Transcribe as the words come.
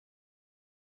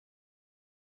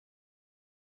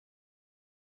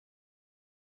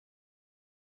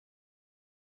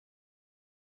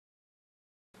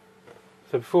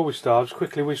So before we start, just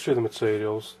quickly whiz through the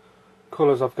materials.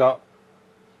 Colours I've got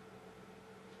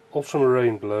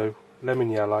ultramarine blue, lemon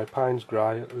yellow, Payne's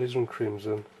grey, alizarin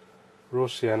crimson, raw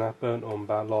sienna, burnt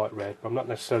umber, light red, but I'm not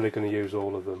necessarily going to use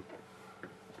all of them.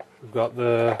 We've got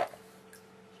the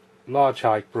large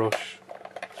hake brush,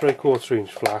 3/4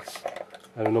 inch flat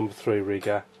and a number 3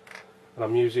 rigger, and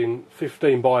I'm using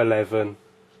 15 by 11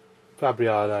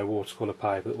 Fabriano Watercolour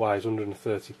Paper that weighs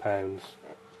 130 pounds.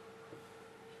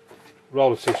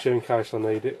 Roll of tissue in case I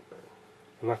need it,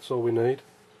 and that's all we need.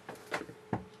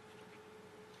 I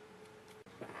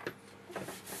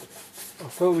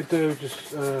thought we'd do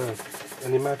just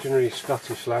an imaginary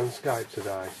Scottish landscape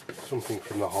today, something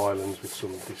from the Highlands with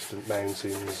some distant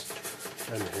mountains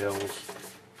and hills,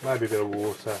 maybe a bit of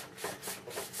water.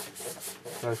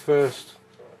 So first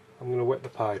I'm going to wet the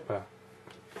paper,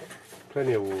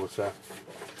 plenty of water.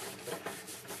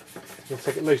 It'll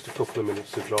take at least a couple of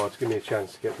minutes to dry to give me a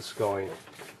chance to get the sky in,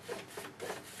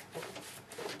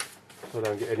 so I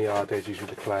don't get any hard edges with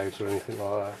the clouds or anything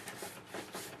like that.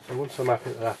 So once I'm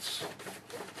happy that that's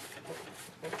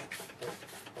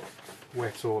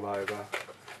wet all over,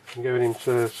 I'm going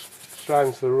into straight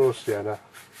into the raw sienna.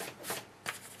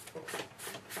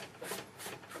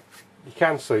 You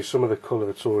can see some of the colour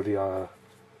that's already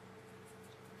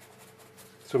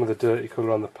some of the dirty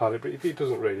colour on the palette, but it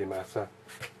doesn't really matter.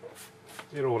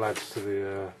 It all adds to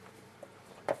the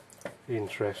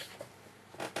interest.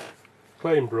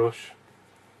 Clean brush,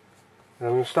 and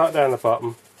I'm going to start down the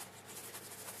bottom.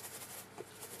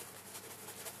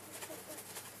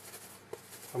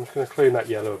 I'm just going to clean that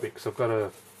yellow a bit because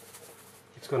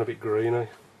it's gone a bit greeny.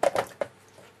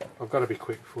 I've got to be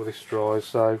quick before this dries,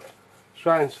 so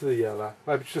straight into the yellow,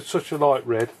 maybe just such a light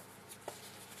red.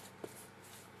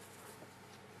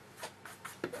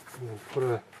 And then put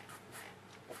a,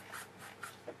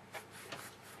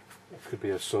 it could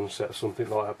be a sunset or something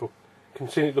like that, but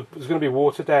continue. There's going to be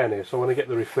water down here, so I want to get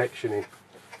the reflection in.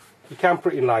 You can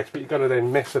put it in light, but you've got to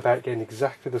then mess about getting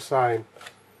exactly the same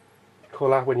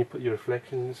colour when you put your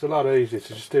reflection in. It's a lot easier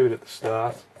to just do it at the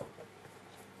start.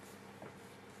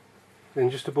 Then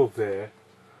just above there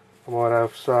I might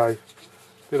have, say, a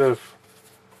bit of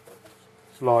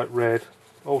light red,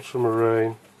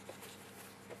 ultramarine,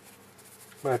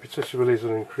 maybe a touch of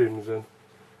alizarin crimson,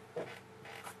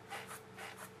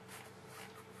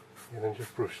 and then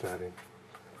just brush that in.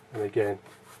 And again,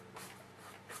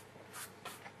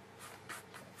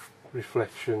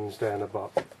 reflections down the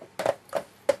bottom.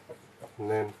 And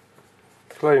then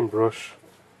clean brush.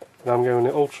 Now I'm going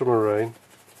to ultramarine,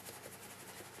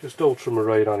 just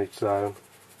ultramarine on its own,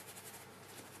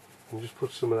 and just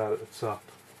put some of that at the top.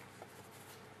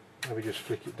 Maybe just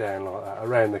flick it down like that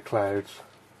around the clouds.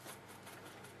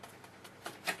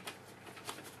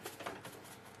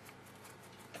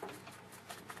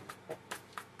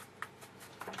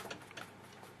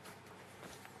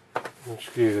 And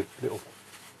just use a little,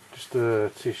 just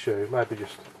a tissue, maybe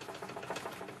just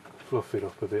fluff it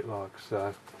up a bit like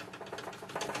so.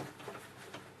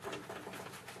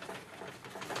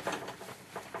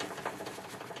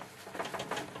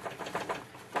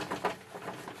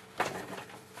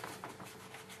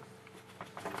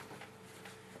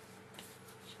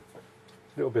 A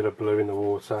little bit of blue in the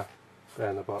water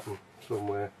down the bottom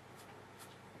somewhere,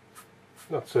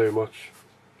 not too much.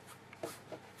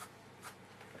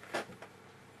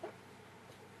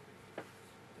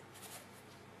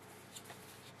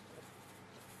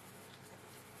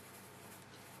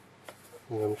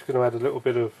 And I'm just going to add a little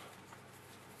bit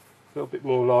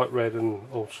more light red and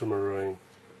ultramarine.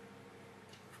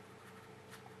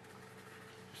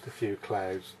 Just a few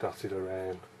clouds dotted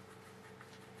around.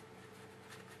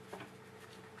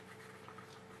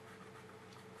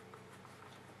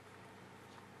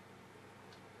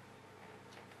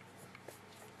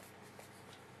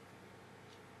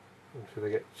 So they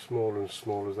get smaller and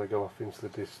smaller as they go off into the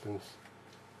distance.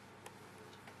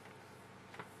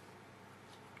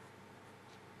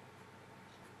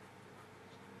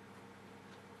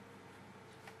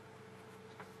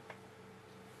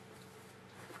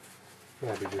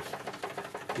 Maybe just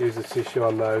use the tissue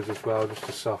on those as well, just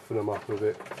to soften them up a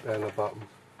bit down the bottom.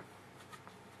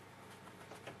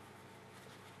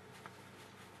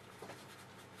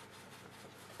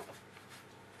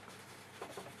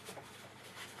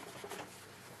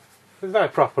 There's no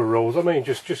proper rules. I mean,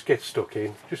 just get stuck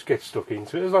in. Just get stuck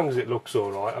into it. As long as it looks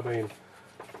all right. I mean,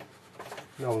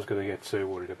 no one's going to get too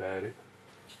worried about it.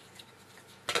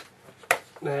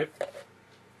 Now,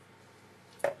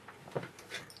 I'm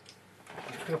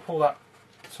just going to pull that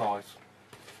tight.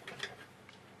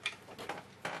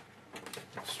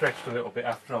 It's stretched a little bit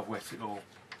after I've wet it all.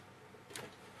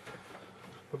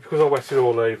 But because I wet it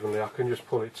all evenly, I can just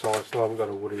pull it tight, so I haven't got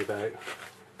to worry about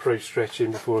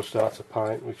pre-stretching before I start to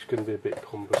paint, which is going to be a bit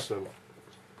cumbersome.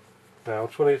 Now I'm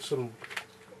trying to get some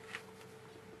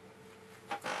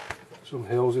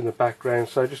hills in the background,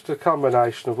 so just a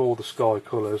combination of all the sky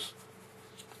colours.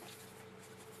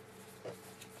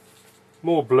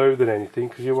 More blue than anything,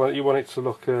 because you want it to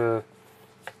look. It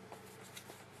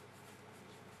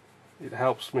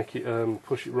helps make it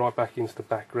push it right back into the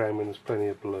background when there's plenty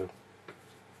of blue.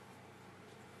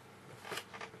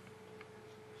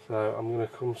 So I'm going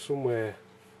to come somewhere.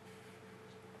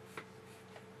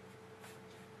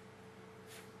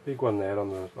 Big one there on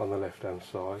the left hand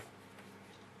side.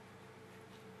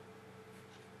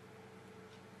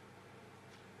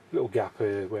 Little gap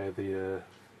here where the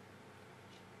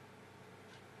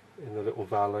in the little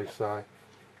valley, say,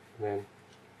 and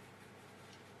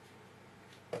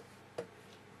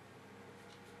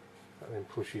then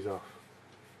pushes off.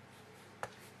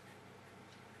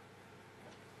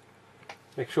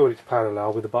 Make sure it's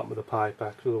parallel with the bottom of the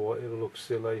paper, because otherwise it'll look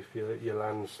silly if your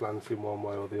land's slanting one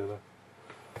way or the other.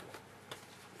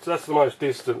 So that's the most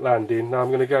distant landing. Now I'm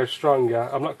going to go stronger.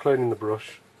 I'm not cleaning the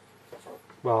brush.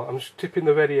 Well, I'm just tipping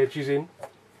the very edges in,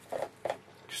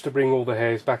 just to bring all the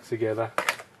hairs back together.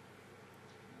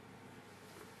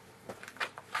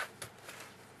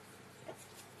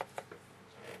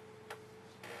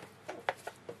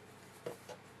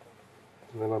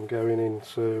 And then I'm going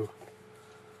into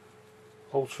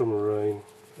ultramarine.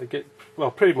 They get,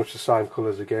 well, pretty much the same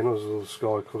colours again as all the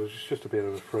sky colours. It's just a bit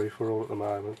of a free for all at the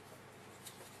moment.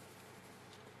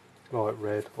 Light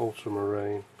red,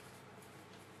 ultramarine,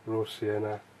 raw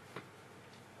sienna,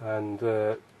 and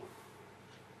there's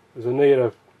a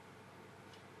nearer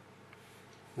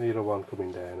one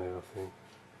coming down here, I think.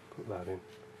 Put that in.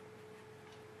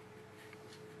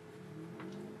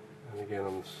 And again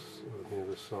on the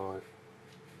other side.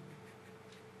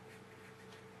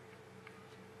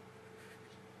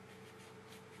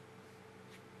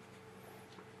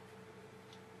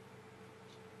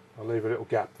 I'll leave a little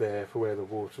gap there for where the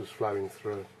water's flowing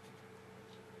through.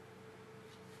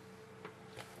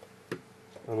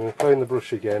 I'm going to clean the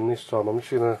brush again. This time I'm just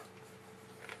going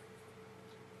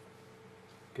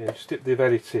to just dip the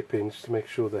very tip in just to make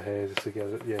sure the hairs are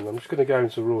together at the end. I'm just going to go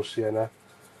into raw sienna,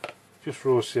 just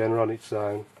raw sienna on its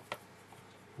own.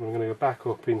 I'm going to go back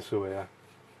up into here.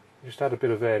 Just add a bit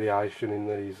of variation in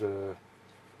these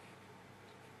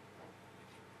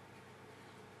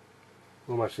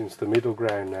almost into the middle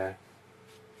ground now.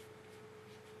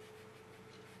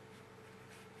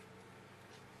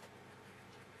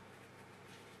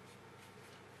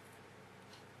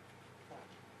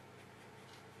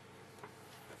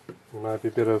 Maybe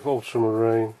a bit of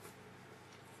ultramarine,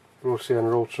 raw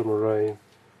sienna ultramarine.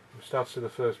 We start to see the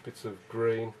first bits of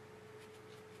green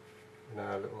in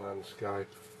our little landscape.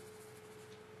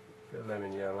 Bit of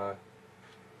lemon yellow.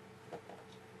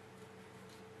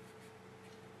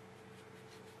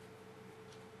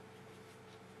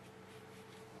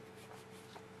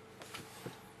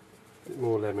 Bit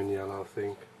more lemon yellow, I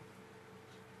think.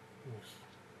 There's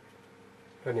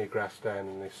plenty of grass down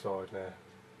in this side now.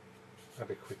 Have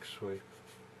a quick sweep.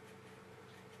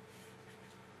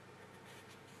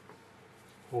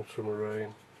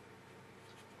 Ultramarine.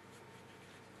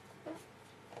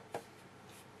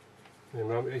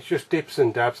 It's just dips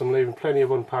and dabs. I'm leaving plenty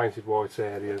of unpainted white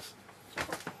areas.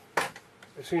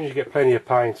 As soon as you get plenty of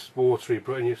paint, watery,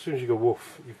 but as soon as you go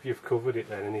woof, you've covered it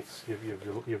then, and it's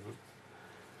you've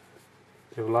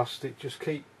lost it. Just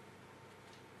keep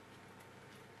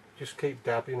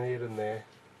dabbing here and there.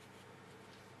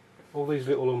 All these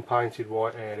little unpainted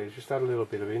white areas just add a little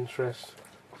bit of interest.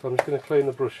 So I'm just going to clean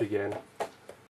the brush again.